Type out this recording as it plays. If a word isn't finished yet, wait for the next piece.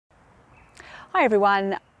Hi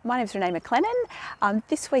everyone, my name is Renee McLennan.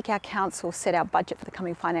 This week our council set our budget for the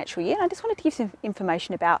coming financial year, and I just wanted to give some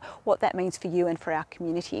information about what that means for you and for our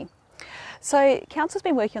community. So council's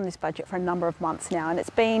been working on this budget for a number of months now, and it's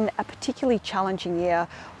been a particularly challenging year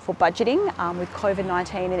for budgeting with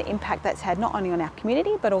COVID-19 and the impact that's had not only on our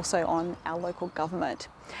community but also on our local government.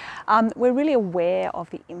 We're really aware of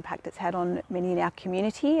the impact it's had on many in our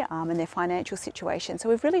community and their financial situation, so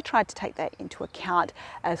we've really tried to take that into account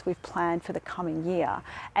as we've planned for the coming year,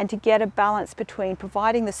 and to get a balance between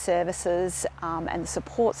providing the services and the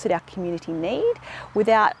supports that our community need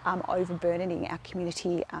without overburdening our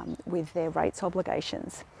community with their rates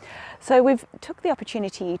obligations. So we've took the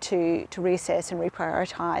opportunity to reassess and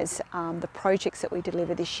reprioritise the projects that we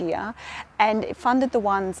deliver this year, and funded the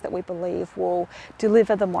ones that we believe will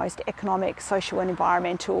deliver the most economic, social and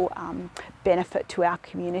environmental benefit to our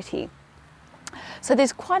community. So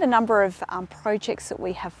there's quite a number of projects that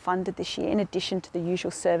we have funded this year, in addition to the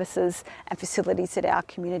usual services and facilities that our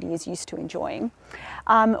community is used to enjoying.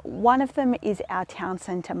 One of them is our town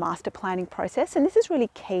centre master planning process, and this is really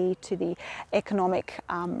key to the economic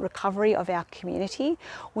recovery of our community.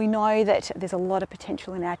 We know that there's a lot of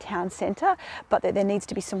potential in our town centre, but that there needs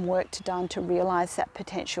to be some work done to realise that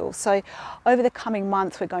potential. So over the coming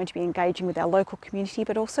months we're going to be engaging with our local community,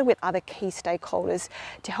 but also with other key stakeholders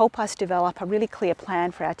to help us develop a really clear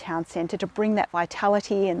plan for our town centre to bring that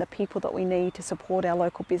vitality and the people that we need to support our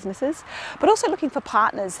local businesses, but also looking for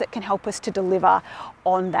partners that can help us to deliver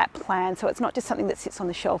on that plan. So it's not just something that sits on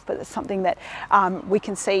the shelf, but it's something that we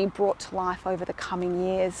can see brought to life over the coming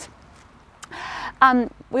years.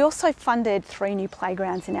 We also funded 3 new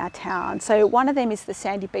playgrounds in our town. So one of them is the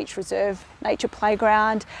Sandy Beach Reserve Nature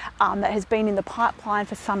Playground that has been in the pipeline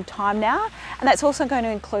for some time now, and that's also going to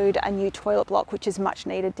include a new toilet block which is much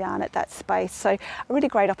needed down at that space. So a really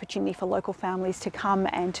great opportunity for local families to come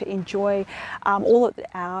and to enjoy all that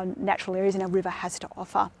our natural areas in our river has to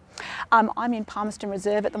offer. I'm in Palmerston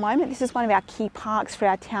Reserve at the moment. This is one of our key parks for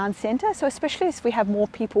our town centre, so especially as we have more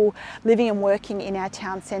people living and working in our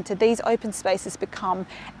town centre, these open spaces become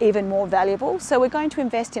even more valuable. So we're going to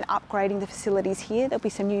invest in upgrading the facilities here. There'll be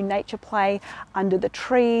some new nature play under the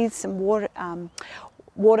trees, some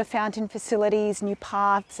water fountain facilities, new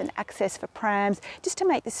paths and access for prams, just to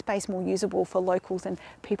make this space more usable for locals and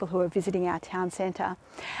people who are visiting our town centre.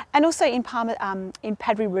 And also in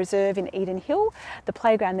Padbury Reserve in Eden Hill, the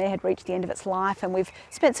playground there had reached the end of its life, and we've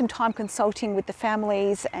spent some time consulting with the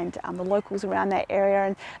families and the locals around that area,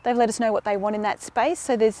 and they've let us know what they want in that space.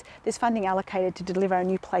 So there's funding allocated to deliver a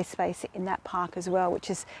new play space in that park as well, which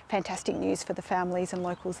is fantastic news for the families and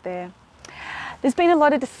locals there. There's been a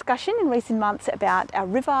lot of discussion in recent months about our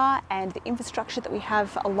river and the infrastructure that we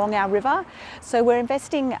have along our river. So we're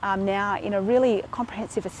investing now in a really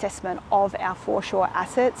comprehensive assessment of our foreshore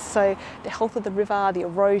assets. So the health of the river, the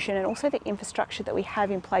erosion, and also the infrastructure that we have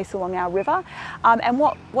in place along our river, and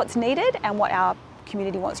what's needed and what our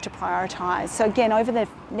community wants to prioritise. So again, over the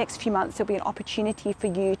next few months there'll be an opportunity for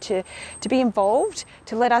you to be involved,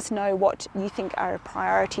 to let us know what you think are a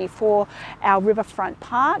priority for our riverfront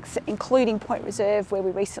parks, including Point Reserve, where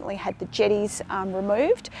we recently had the jetties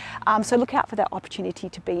removed. So look out for that opportunity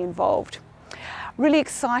to be involved. Really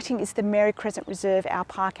exciting is the Mary Crescent Reserve, Our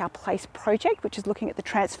Park, Our Place project, which is looking at the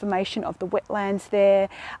transformation of the wetlands there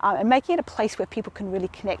and making it a place where people can really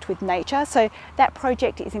connect with nature. So that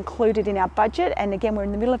project is included in our budget, and again we're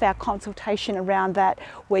in the middle of our consultation around that,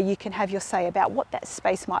 where you can have your say about what that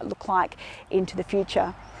space might look like into the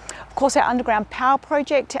future. Of course, our underground power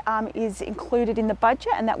project is included in the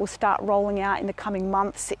budget, and that will start rolling out in the coming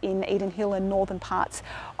months in Eden Hill and northern parts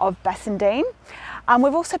of Bassendean.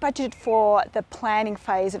 We've also budgeted for the planning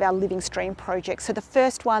phase of our Living Stream project. So the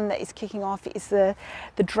first one that is kicking off is the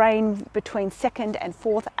drain between 2nd and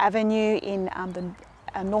 4th Avenue in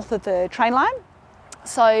the north of the train line.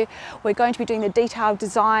 So we're going to be doing the detailed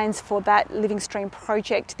designs for that Living Stream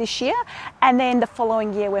project this year, and then the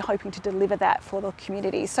following year we're hoping to deliver that for the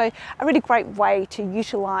community. So a really great way to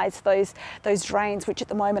utilise those drains, which at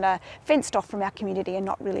the moment are fenced off from our community and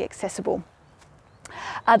not really accessible.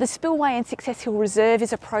 The Spillway and Success Hill Reserve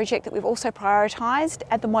is a project that we've also prioritised.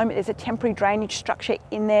 At the moment there's a temporary drainage structure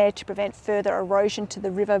in there to prevent further erosion to the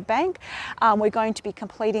river bank. We're going to be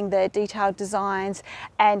completing the detailed designs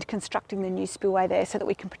and constructing the new spillway there so that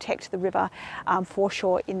we can protect the river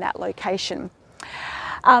foreshore in that location.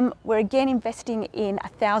 We're again investing in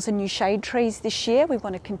 1,000 new shade trees this year. We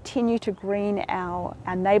want to continue to green our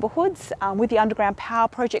neighbourhoods. With the underground power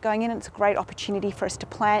project going in, it's a great opportunity for us to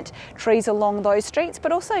plant trees along those streets,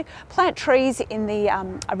 but also plant trees in the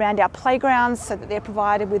around our playgrounds so that they're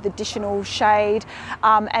provided with additional shade,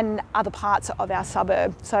 and other parts of our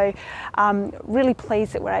suburb. So really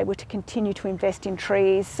pleased that we're able to continue to invest in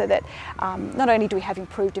trees so that not only do we have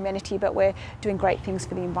improved amenity, but we're doing great things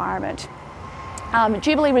for the environment.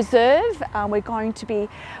 Jubilee Reserve, we're going to be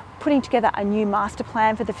putting together a new master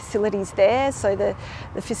plan for the facilities there. So the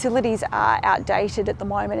facilities are outdated at the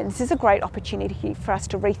moment, and this is a great opportunity for us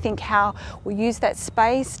to rethink how we use that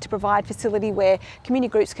space to provide facility where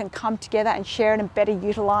community groups can come together and share it and better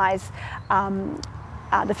utilise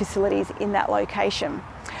the facilities in that location.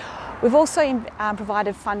 We've also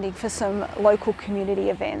provided funding for some local community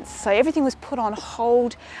events. So everything was put on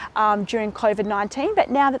hold during COVID-19, but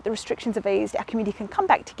now that the restrictions have eased, our community can come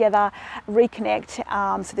back together,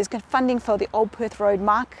 reconnect. So there's funding for the Old Perth Road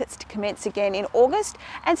markets to commence again in August,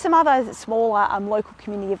 and some other smaller local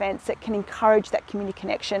community events that can encourage that community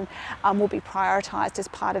connection will be prioritised as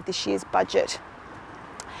part of this year's budget.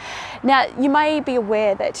 Now, you may be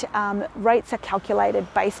aware that rates are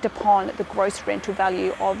calculated based upon the gross rental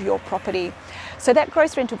value of your property. So that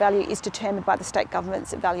gross rental value is determined by the state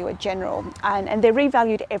government's valuer general, and they're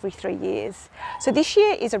revalued every 3 years. So this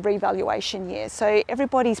year is a revaluation year, so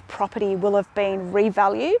everybody's property will have been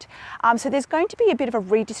revalued. So there's going to be a bit of a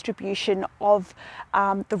redistribution of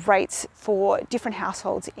the rates for different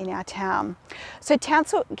households in our town. So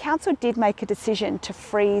council did make a decision to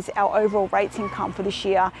freeze our overall rates income for this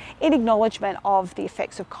year in acknowledgement of the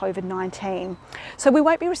effects of COVID-19. So we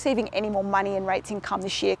won't be receiving any more money in rates income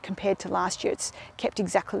this year compared to last year. It's kept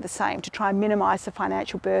exactly the same to try and minimise the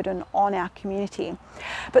financial burden on our community.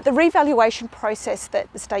 But the revaluation process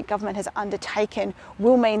that the state government has undertaken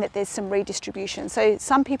will mean that there's some redistribution. So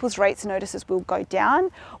some people's rates notices will go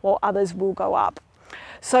down while others will go up.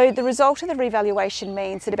 So the result of the revaluation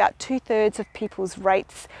means that about 2/3 of people's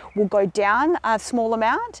rates will go down a small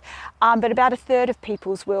amount, but about 1/3 of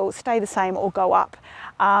people's will stay the same or go up.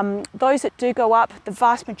 Those that do go up, the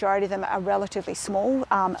vast majority of them are relatively small,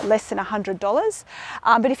 less than $100.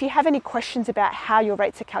 But if you have any questions about how your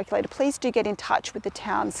rates are calculated, please do get in touch with the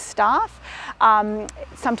town's staff.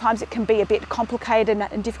 Sometimes it can be a bit complicated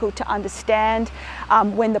and difficult to understand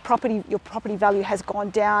when your property value has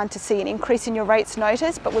gone down to see an increase in your rates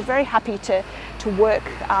notice, but we're very happy to work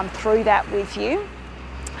through that with you.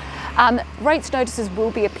 Rates notices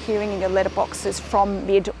will be appearing in your letterboxes from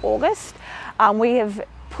mid-August. We have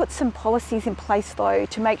put some policies in place though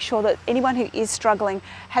to make sure that anyone who is struggling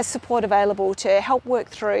has support available to help work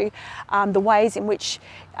through the ways in which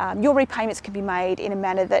your repayments can be made in a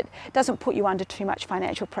manner that doesn't put you under too much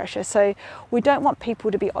financial pressure. So we don't want people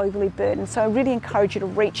to be overly burdened. So I really encourage you to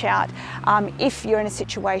reach out if you're in a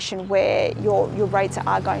situation where your rates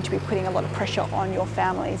are going to be putting a lot of pressure on your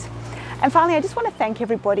families. And finally, I just want to thank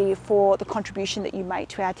everybody for the contribution that you make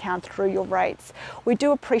to our town through your rates. We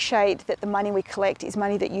do appreciate that the money we collect is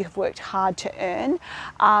money that you have worked hard to earn,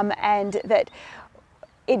 and that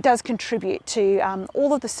it does contribute to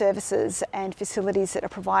all of the services and facilities that are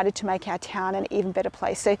provided to make our town an even better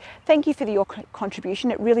place. So thank you for your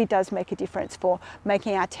contribution. It really does make a difference for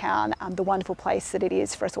making our town the wonderful place that it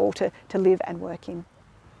is for us all to live and work in.